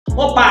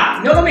Opa,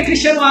 meu nome é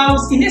Cristiano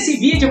Alves e nesse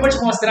vídeo eu vou te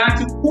mostrar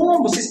que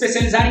como se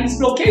especializar em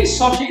desbloqueio de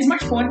software e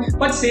smartphone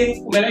pode ser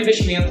o melhor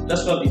investimento da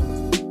sua vida.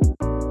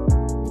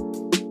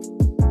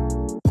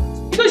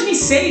 Em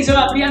 2006 eu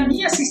abri a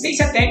minha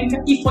assistência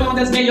técnica e foi uma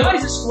das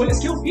melhores escolhas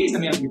que eu fiz na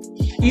minha vida.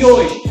 E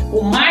hoje,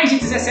 com mais de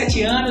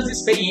 17 anos de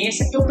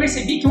experiência, eu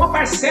percebi que uma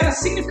parcela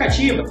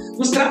significativa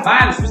dos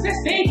trabalhos, dos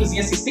defeitos em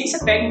assistência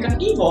técnica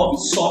envolve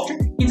software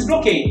e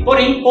desbloqueio.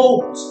 Porém,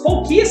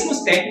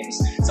 pouquíssimos técnicos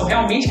são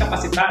realmente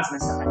capacitados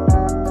nessa área.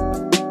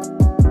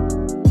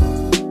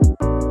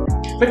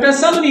 Foi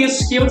pensando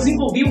nisso que eu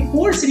desenvolvi o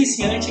curso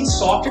Iniciante em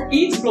software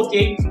e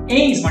desbloqueio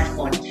em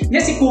smartphone.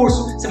 Nesse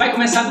curso, você vai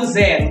começar do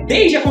zero,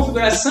 desde a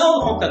configuração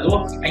do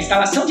computador, a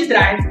instalação de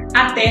drive,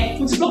 até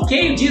o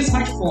desbloqueio de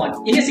smartphone.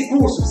 E nesse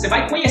curso, você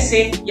vai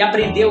conhecer e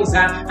aprender a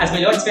usar as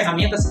melhores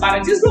ferramentas para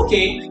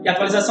desbloqueio e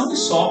atualização de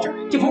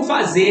software que vão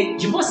fazer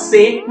de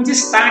você um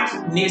destaque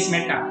nesse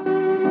mercado.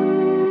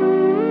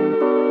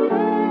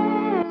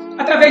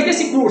 Através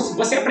desse curso,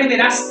 você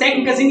aprenderá as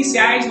técnicas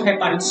iniciais no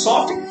reparo de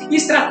software e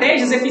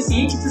estratégias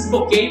eficientes de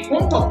desbloqueio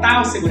com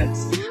total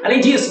segurança. Além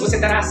disso, você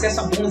terá acesso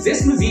a bônus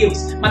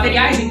exclusivos,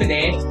 materiais em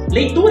PDF,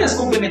 leituras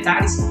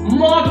complementares,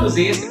 módulos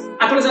extras,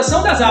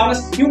 atualização das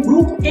aulas e um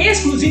grupo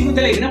exclusivo no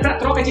Telegram para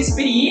troca de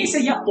experiência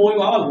e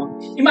apoio ao aluno.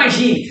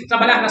 Imagine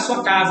trabalhar na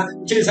sua casa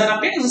utilizando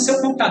apenas o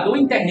seu computador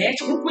e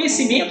internet com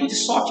conhecimento de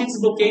software de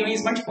desbloqueio em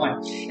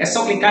smartphone. É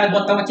só clicar no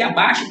botão aqui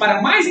abaixo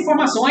para mais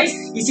informações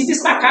e se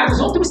destacar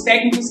dos outros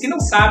técnicos que não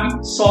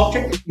sabem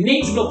software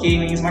nem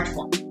desbloqueio em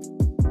smartphone.